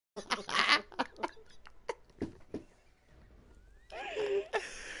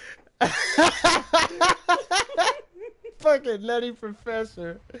fucking nutty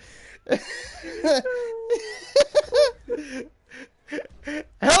professor.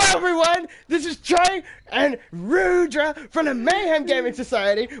 Hello everyone, this is Trey and Rudra from the Mayhem Gaming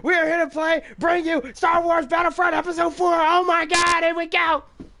Society. We are here to bring you Star Wars Battlefront Ep.4. Oh my god, here we go!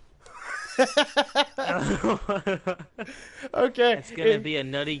 Okay. It's gonna be a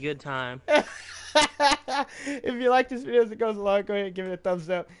nutty good time. If you like this video as it goes along, go ahead and give it a thumbs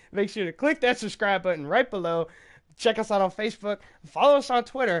up. Make sure to click that subscribe button right below. Check us out on Facebook. Follow us on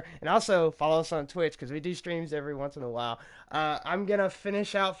Twitter. And also follow us on Twitch because we do streams every once in a while. I'm going to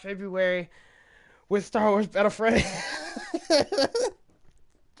finish out February with Star Wars Battlefront.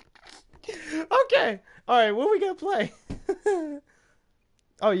 Okay. All right. What are we going to play?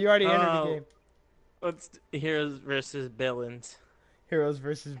 Oh, you already entered the game. Let's Heroes versus Villains. Heroes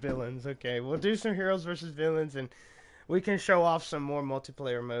versus Villains. Okay. We'll do some Heroes versus Villains and we can show off some more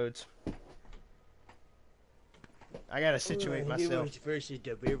multiplayer modes. I gotta situate myself. Heroes versus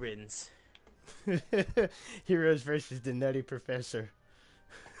the villains. Heroes versus the nutty professor.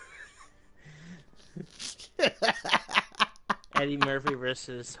 Eddie Murphy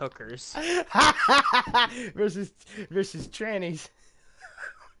versus hookers. versus trannies.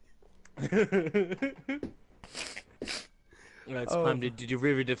 It's time to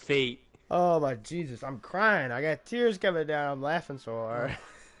deliver the fate. Oh my Jesus, I'm crying. I got tears coming down. I'm laughing so hard.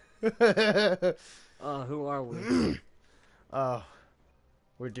 Oh, who are we? Oh,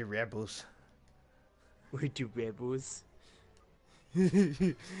 we're the rebels. We're the rebels.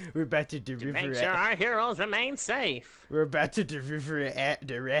 We're about to deliver. Make sure our heroes remain safe. We're about to deliver at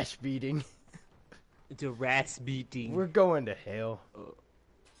the rash beating. The rats beating. We're going to hell.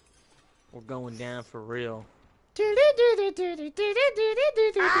 We're going down for real.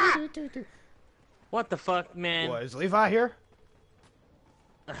 Ah! What the fuck, man? What, is Levi here?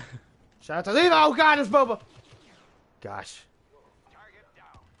 Shout out to Levi! Oh god, it's Boba! Gosh.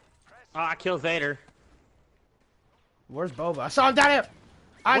 Oh, I killed Vader. Where's Boba? I saw him down here!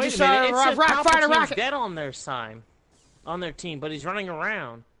 I Wait just a saw minute, him it says fighter Palpatine's rocket! dead on their side. On their team, but he's running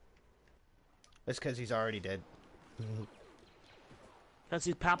around. That's because he's already dead. That's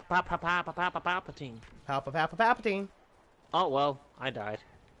his Palpatine. Palpatine. Oh, well, I died.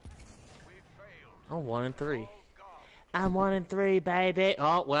 Oh, 1 and 3. I'm 1 and 3, baby.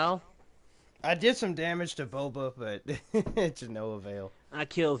 Oh, well. I did some damage to Boba, but it's no avail. I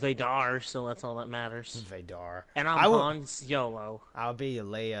killed Vader, so that's all that matters. Vader. And I'm Han's YOLO. I'll be a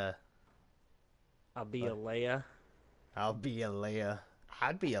Leia. I'll be a Leia. I'll be a Leia.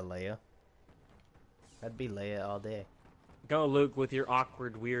 I'd be a Leia. I'd be Leia all day. Go, Luke, with your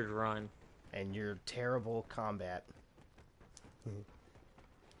awkward, weird run. And your terrible combat.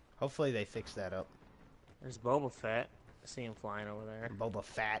 Hopefully they fix that up. There's Boba Fett. I see him flying over there. Boba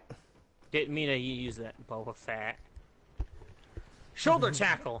Fett. Didn't mean to use that, Boba Fett. Shoulder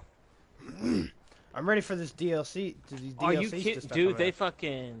tackle! I'm ready for this DLC. Are you kidding? Dude, they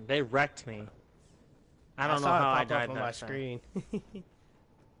wrecked me. I don't know how I died on that my screen.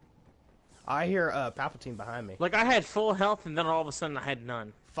 I hear Palpatine behind me. Like, I had full health, and then all of a sudden I had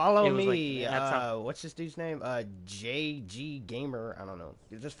none. Follow me. Like, what's this dude's name? JG Gamer. I don't know.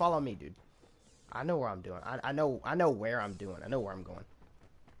 Just follow me, dude. I know where I'm doing. I know where I'm doing. I know where I'm going.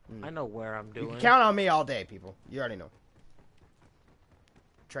 I know where I'm doing. You can count on me all day, people. You already know.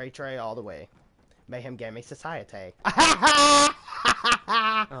 Trey all the way. Mayhem Gaming Society. Oh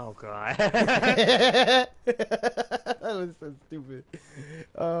god. That was so stupid.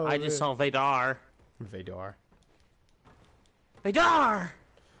 Oh, I just saw Vader. Vader.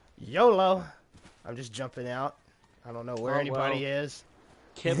 YOLO. I'm just jumping out. I don't know where anybody is.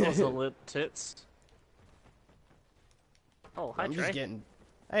 Kibbles a lip tits. Oh, hi, I'm Trey. just getting...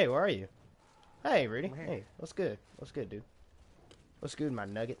 Hey, where are you? Hey, Rudy. Hey, what's good? What's good, dude? What's good, my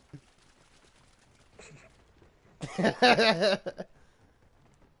nugget? Oh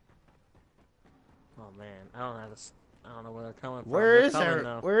man, I don't know where they're coming from. Where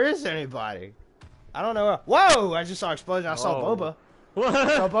is anybody? I don't know. Whoa! I just saw explosion. I saw Boba.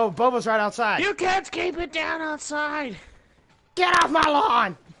 So Boba's right outside. You can't keep it down outside. Get off my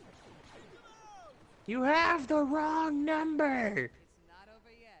lawn! You have the wrong number. It's not over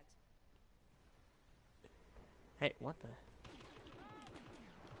yet. Hey, what the?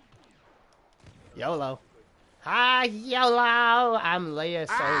 YOLO. Hi, YOLO. I'm Leia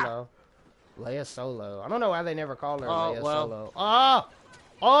Solo. Leia Solo. I don't know why they never call her Leia Solo.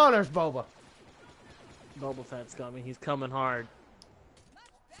 Oh, there's Boba. Boba Fett's coming. He's coming hard.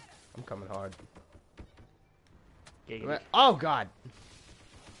 I'm coming hard. Giggity. Oh, God.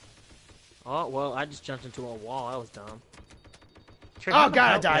 Oh, well, I just jumped into a wall. That was dumb. Oh, God,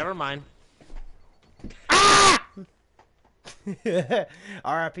 I died. Never mind. Ah!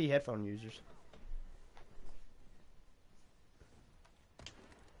 RIP headphone users.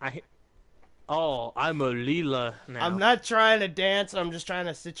 Oh, I'm a Leela now. I'm not trying to dance. I'm just trying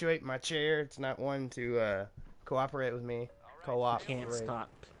to situate my chair. It's not one to cooperate with me. Co-op.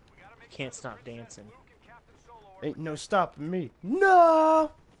 Can't stop dancing. Ain't no stopping me.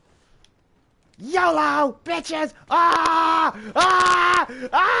 No! YOLO, bitches! Ah! Ah!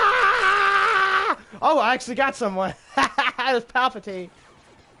 Ah! Oh, I actually got someone. It was Palpatine.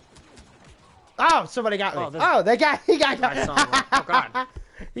 Oh, somebody got me. Oh, he got I saw one. Oh, God.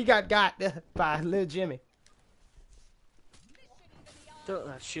 He got by little Jimmy. Throw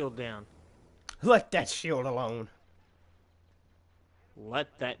that shield down. Let that shield alone.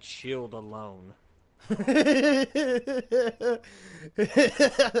 Let that shield alone. Let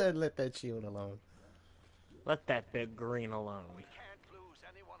that shield alone. Let that big green alone.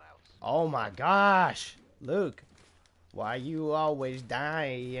 Oh my gosh, Luke, why you always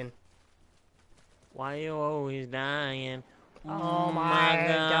dying? Why you always dying? Oh my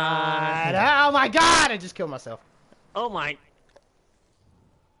god. Oh my god, I just killed myself. Oh my.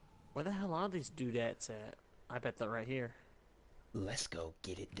 Where the hell are these dudettes at? I bet they're right here. Let's go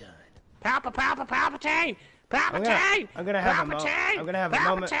get it done. Palpatine! Palpatine! I'm gonna have a moment. I'm gonna have a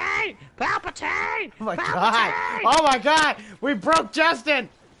moment. Palpatine! Oh my god! Oh my god! We broke Justin!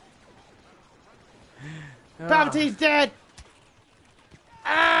 Palpatine's dead!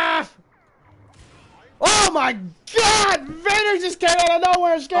 Ah! Oh my god! Vader just came out of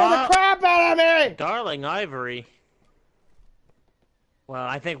nowhere and scared the crap out of me! Darling Ivory. Well,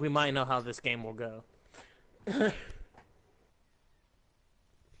 I think we might know how this game will go.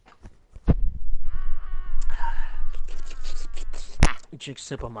 Drink a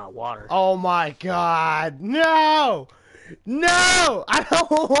sip of my water. Oh my god! No! No! I don't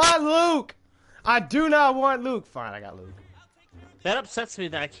want Luke! I do not want Luke. Fine, I got Luke. That upsets me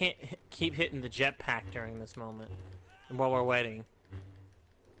that I can't keep hitting the jetpack during this moment. While we're waiting.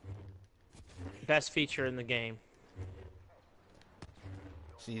 Best feature in the game.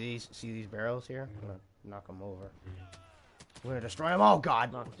 See these barrels here? I'm gonna knock them over. I'm gonna destroy them. Oh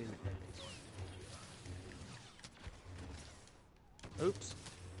god! Oops.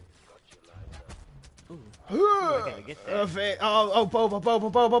 Ooh. I gotta get that.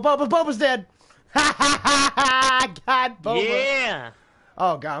 Boba's dead! Ha ha ha ha! God, Boba! Yeah!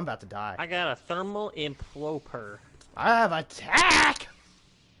 Oh god, I'm about to die. I got a thermal imploper. I have attack!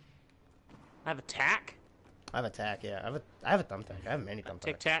 I have attack? I have attack, yeah. I have a thumbtack. I have many thumbtacks.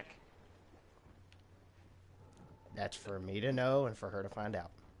 Tic-tac? That's for me to know and for her to find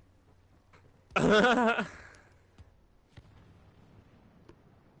out.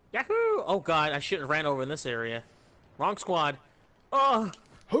 Yahoo! Oh god, I shouldn't have ran over in this area. Wrong squad. Oh!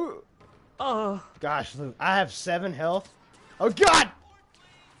 Oh! Gosh, Luke, I have 7 health. Oh god!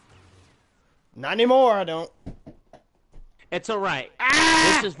 Not anymore, I don't. It's alright.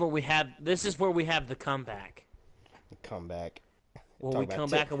 Ah! This is where we have the comeback. Comeback. Well, we come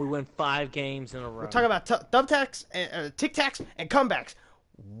back and we win 5 games in a row. We're talking about thumbtacks and tic-tacs and comebacks.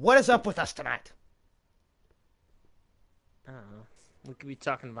 What is up with us tonight? I don't know. We could be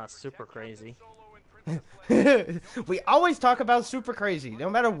talking about super crazy. We always talk about super crazy, no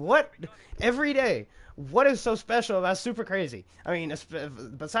matter what, every day. What is so special about super crazy? I mean,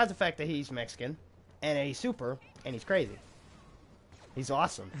 besides the fact that he's Mexican, and he's super, and he's crazy. He's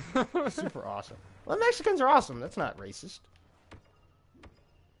awesome. Super awesome. Well, Mexicans are awesome. That's not racist.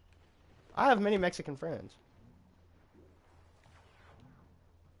 I have many Mexican friends.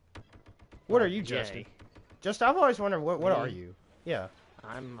 What are you, Justin? Just I've always wondered, what are you? Yeah.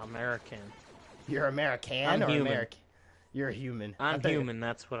 I'm American. You're American I'm or human. American? You're a human. I'm human,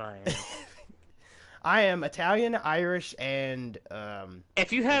 that's what I am. I am Italian, Irish, and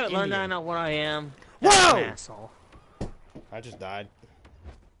if you haven't learned Indian. that what I am, that's Whoa! an asshole. I just died.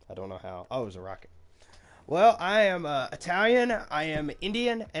 I don't know how. Oh, it was a rocket. Well, I am Italian, I am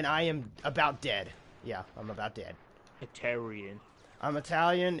Indian, and I am about dead. Yeah, I'm about dead. Italian. I'm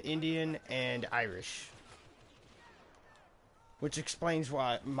Italian, Indian, and Irish. Which explains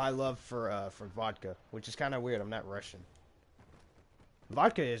why my love for vodka, which is kind of weird. I'm not Russian.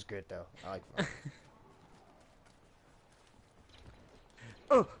 Vodka is good though. I like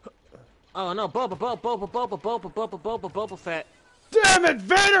vodka. Oh no, Boba Fett. Damn it,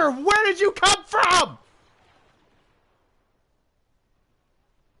 Vader! Where did you come from?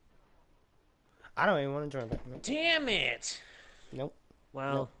 I don't even want to join back. Nope. Damn it! Nope.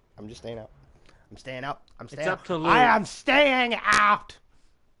 Well, Nope. I'm just staying out. I'm staying out. I'm staying it's out. up to Luke. I am staying out.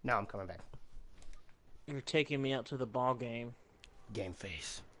 No, I'm coming back. You're taking me out to the ball game. Game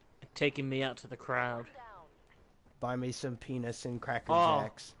face. Taking me out to the crowd. Buy me some penis and Cracker Oh,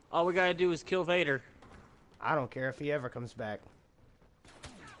 Jacks. all we gotta do is kill Vader. I don't care if he ever comes back.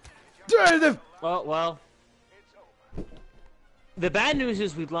 Well. The bad news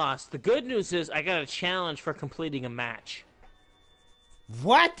is we lost. The good news is I got a challenge for completing a match.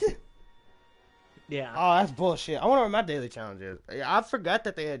 What? Yeah. Oh, that's bullshit. I wonder what my daily challenge is. I forgot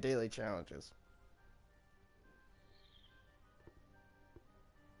that they had daily challenges.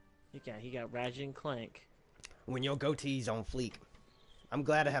 He got Ratchet and Clank. When your goatee's on fleek. I'm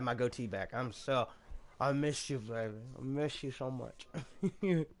glad to have my goatee back. I miss you, baby. I miss you so much.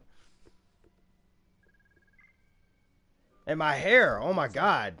 And my hair, oh my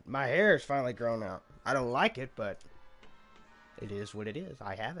god. My hair is finally grown out. I don't like it, but it is what it is.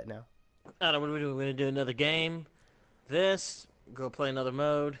 I have it now. I don't know what we're doing. We're gonna do another game. Go play another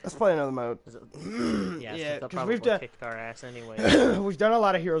mode. Let's play another mode. Yeah, because we've done kicked our ass anyway. we've done a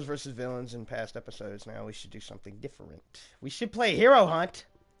lot of heroes versus villains in past episodes. Now we should do something different. We should play Hero Hunt.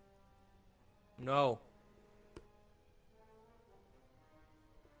 No.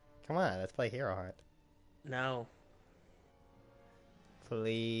 Come on, let's play Hero Hunt. No.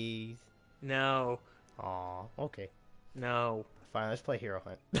 Please. No. Aw, okay. No. Fine, let's play Hero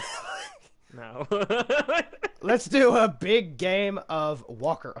Hunt. No. Let's do a big game of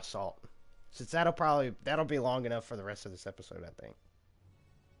Walker Assault. Since that'll be long enough for the rest of this episode, I think.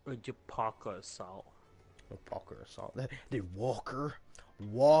 Would you Parker Assault? Walker Assault. The Walker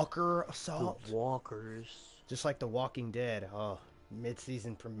Assault. The Walkers. Just like The Walking Dead. Oh,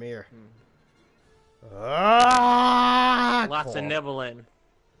 mid-season premiere. Ah, Lots of nibbling.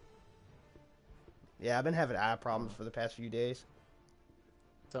 Yeah, I've been having eye problems for the past few days.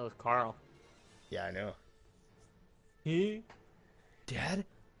 So is Carl. Yeah, I know. Dad?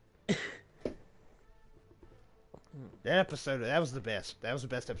 That was the best. That was the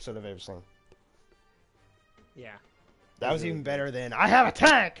best episode I've ever seen. Yeah. That was even better than I have a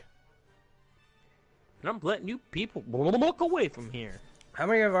tank! And I'm letting you people look away from here. How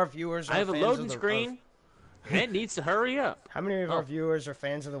many of our viewers are I have a fans loading of the, screen, and it needs to hurry up. How many of our viewers are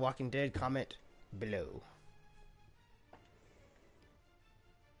fans of The Walking Dead? Comment below.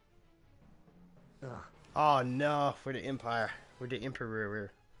 Ugh. Oh no, we're the Empire. We're the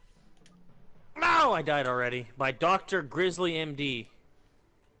Emperor. No, I died already. By Dr. Grizzly MD.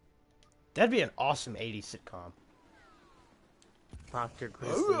 That'd be an awesome 80s sitcom. Dr.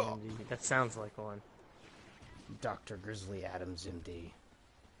 Grizzly MD. That sounds like one. Dr. Grizzly Adams, MD.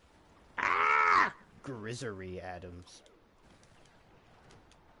 Ah! Grizzly Adams.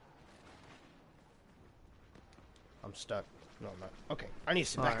 I'm stuck. No, I'm not. Okay, I need to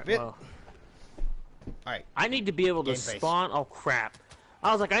sit back a bit. Well, Alright. I need to be able to Game face. spawn. Oh, crap.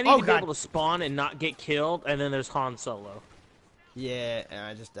 I was like, I need to be able to spawn and not get killed, and then there's Han Solo. Yeah, and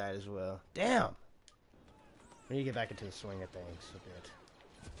I just died as well. Damn! We need to get back into the swing of things a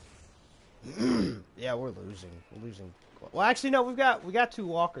bit. Yeah, we're losing. We're losing. Well, actually, no, we got two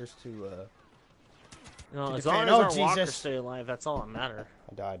walkers to No, as defend. long as Oh, our walkers Jesus. stay alive, that's all that matters.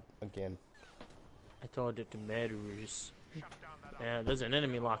 I died again. I told it to matters. Yeah, there's an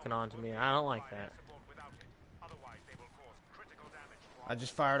enemy locking on to me. I don't like that. I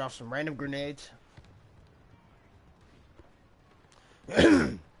just fired off some random grenades.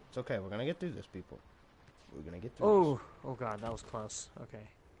 It's okay, we're gonna get through this, people. We're gonna get through this. Oh god, that was close. Okay.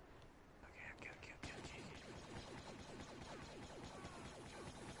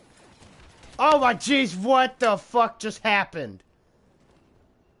 Oh my jeez, what the fuck just happened?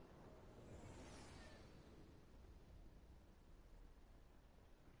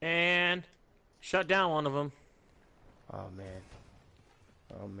 And shut down one of them. Oh man.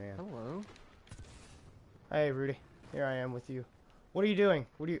 Oh man. Hello. Hey Rudy, here I am with you. What are you doing?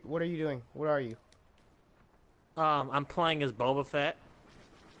 What are you doing? What are you? I'm playing as Boba Fett.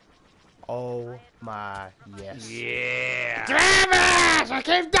 Oh my yes. Yeah. Travis! I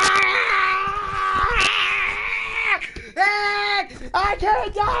keep dying! I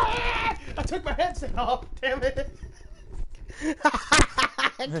can't die! I took my headset off, damn it.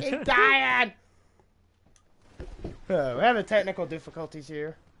 I keep dying! We're having technical difficulties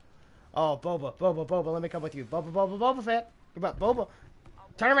here. Oh, Boba, let me come with you. Boba Fett. Come on, Boba.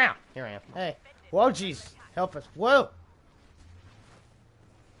 Turn around. Here I am. Hey. Whoa, jeez. Help us. Whoa.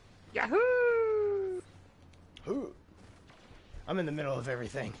 Yahoo! I'm in the middle of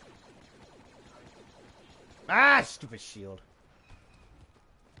everything. Ah, stupid shield.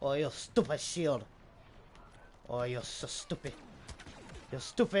 Oh, you stupid shield. Oh, you're so stupid. You're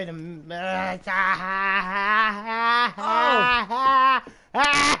stupid. You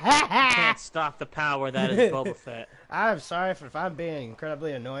can't stop the power that is Boba Fett. I'm sorry if I'm being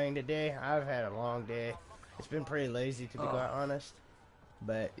incredibly annoying today. I've had a long day. It's been pretty lazy, to be quite honest.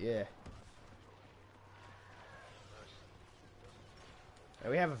 But, yeah.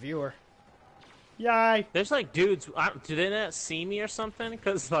 And we have a viewer. Yay! There's like dudes. Do they not see me or something?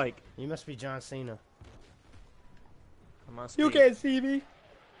 Cause like You must be John Cena. I must You be. can't see me.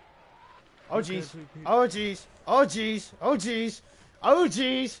 Oh jeez. Oh jeez. Oh jeez. Oh jeez. Oh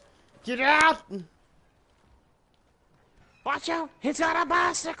jeez. Get out! Watch out! He's got a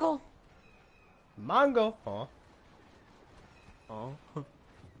bicycle. Mongo. Huh? Oh.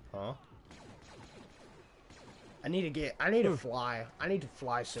 Huh? I need to fly. I need to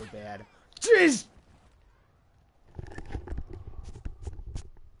fly so bad. Jeez!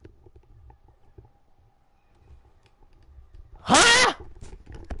 Huh?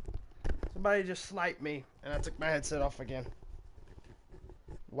 Somebody just sniped me, and I took my headset off again.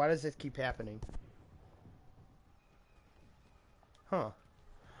 Why does this keep happening? Huh.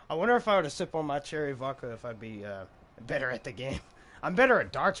 I wonder if I were to sip on my cherry vodka if I'd be better at the game. I'm better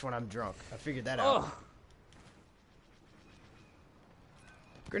at darts when I'm drunk. I figured that out. Oh.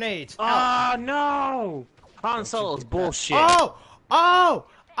 Grenades. Oh no! Han Solo's bullshit. Oh! Oh!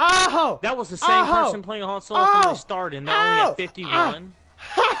 Oh! That was the same person playing Han Solo from the start, and they're only at 51.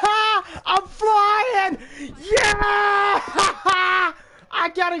 I'm flying! Yeah! I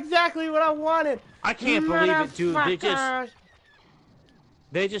got exactly what I wanted. I can't believe it, dude.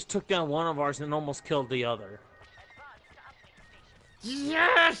 They just took down one of ours and almost killed the other.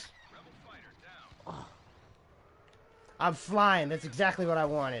 Yes! I'm flying. That's exactly what I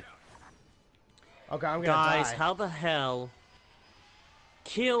wanted. Okay, I'm gonna die. Guys, how the hell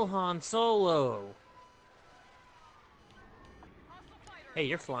kill Han Solo? Hey,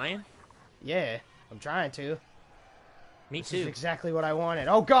 you're flying? Yeah, I'm trying to. Me This too. is exactly what I wanted.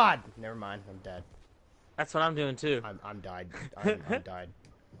 Oh God! Never mind. I'm dead. That's what I'm doing too. I'm died. I'm died.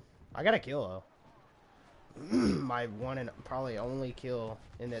 I got a kill though. My one and probably only kill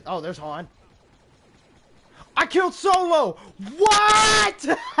in the. Oh, there's Han. I killed Solo. What?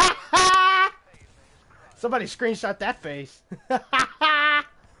 Somebody screenshot that face.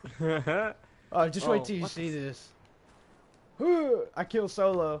 Oh, just wait till you see this. I killed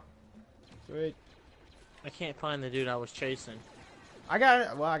Solo. Sweet. I can't find the dude I was chasing. I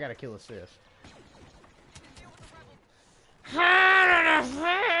got a kill assist.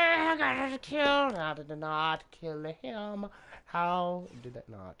 I got a kill. I did not kill him. How did that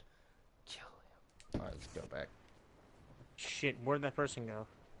not kill him? Alright, let's go back. Shit, where'd that person go?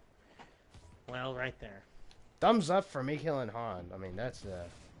 Well, right there. Thumbs up for me killing Han. I mean, that's a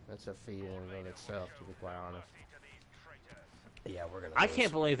feat in and of itself, to be quite honest. Yeah, we're gonna. I lose.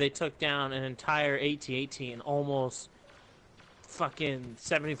 can't believe they took down an entire AT-AT and almost fucking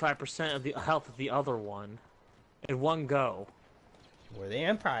 75% of the health of the other one in one go. We're the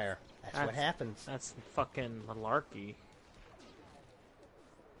Empire. That's what happens. That's fucking malarkey.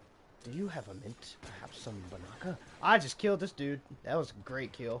 Do you have a mint? Perhaps some banaka? I just killed this dude. That was a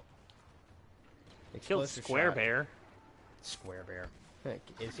great kill. Killed Explosive Square shot. Bear. Square Bear.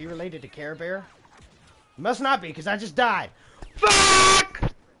 Is he related to Care Bear? Must not be, because I just died.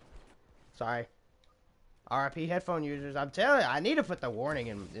 Fuck! Sorry. RIP headphone users. I'm telling you, I need to put the warning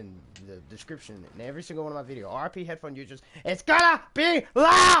in the description in every single one of my videos. RIP headphone users. It's gonna be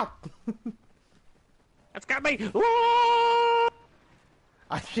loud! That's got me!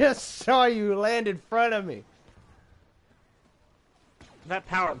 I just saw you land in front of me. That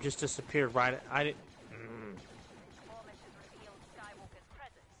power-up just disappeared right. I didn't.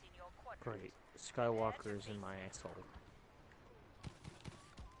 Great. Skywalker's in my asshole.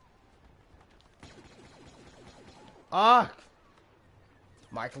 Ugh!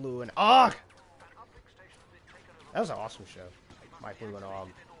 Mike Lou and Ugh! That was an awesome show. Mike Lou and Ugh.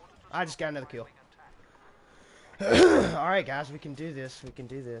 I just got another kill. Alright guys, we can do this. We can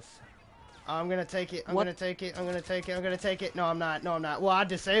do this. I'm gonna take it. I'm gonna take it. I'm gonna take it. I'm gonna take it. No, I'm not. No, I'm not. Well, I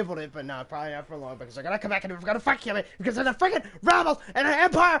disabled it, but no, probably not for long because I gotta come back and we're gonna fuck kill it because of the freaking rebels and the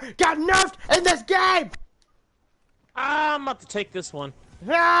Empire got nerfed in this game! I'm about to take this one.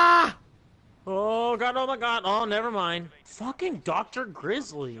 Ah! Oh god, oh my god, oh never mind. Fucking Dr.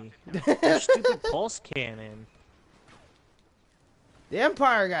 Grizzly. Your stupid pulse cannon. The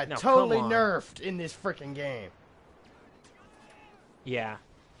Empire got Now, totally come on. nerfed in this freaking game. Yeah.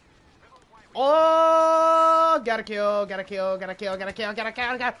 Oh, gotta kill, gotta kill, gotta kill, gotta kill, gotta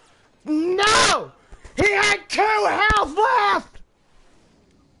kill, gotta No! He had 2 health left!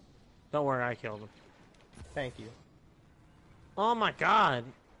 Don't worry, I killed him. Thank you. Oh my god.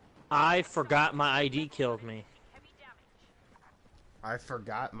 I forgot my ID killed me. I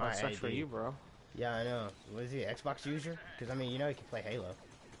forgot my Sucks ID. for you, bro. Yeah, I know. Was he an Xbox user? Because, I mean, you know he can play Halo.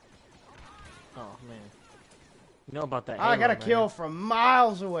 Oh, man. You know about that I got a Halo, kill man. from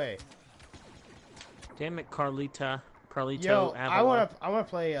miles away. Damn it, Carlito, Yo, Avila. I wanna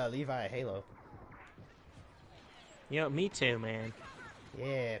play Levi at Halo. You know, me too, man.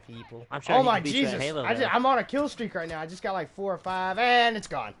 Yeah, people. I'm sure Oh he my can beat you at Jesus! Halo, though. I'm on a kill streak right now. I just got like 4 or 5, and it's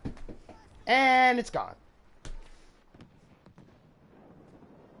gone. And it's gone.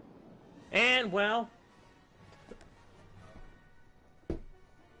 And, well...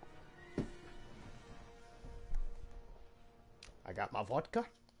 I got my vodka.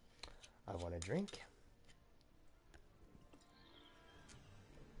 I want a drink.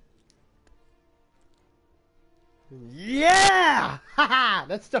 Yeah! Haha!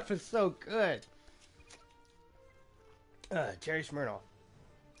 That stuff is so good. Jerry Smirnoff.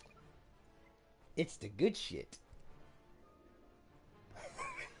 It's the good shit.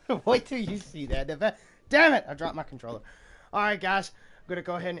 Wait till you see that. Damn it! I dropped my controller. Alright, guys. I'm going to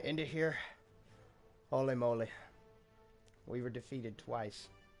go ahead and end it here. Holy moly. We were defeated twice.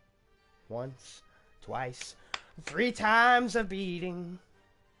 Once, twice, 3 times a beating.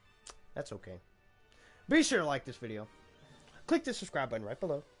 That's okay. Be sure to like this video. Click the subscribe button right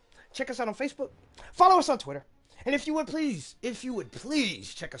below. Check us out on Facebook. Follow us on Twitter. And if you would please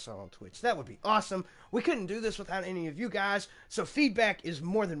check us out on Twitch. That would be awesome. We couldn't do this without any of you guys. So feedback is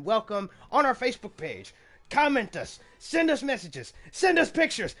more than welcome on our Facebook page. Comment us. Send us messages. Send us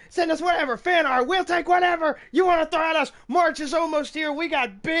pictures. Send us whatever. Fan art. We'll take whatever you want to throw at us. March is almost here. We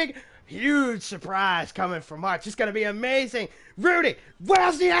got big, huge surprise coming for March. It's going to be amazing. Rudy, what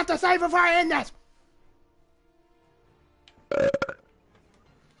else do you have to say before I end this?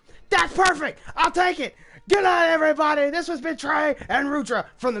 That's perfect. I'll take it. Good night, everybody. This has been Trey and Rudra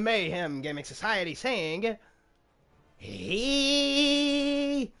from the Mayhem Gaming Society saying,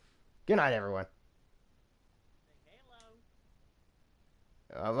 hey. Good night, everyone.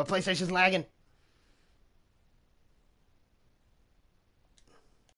 My PlayStation's lagging.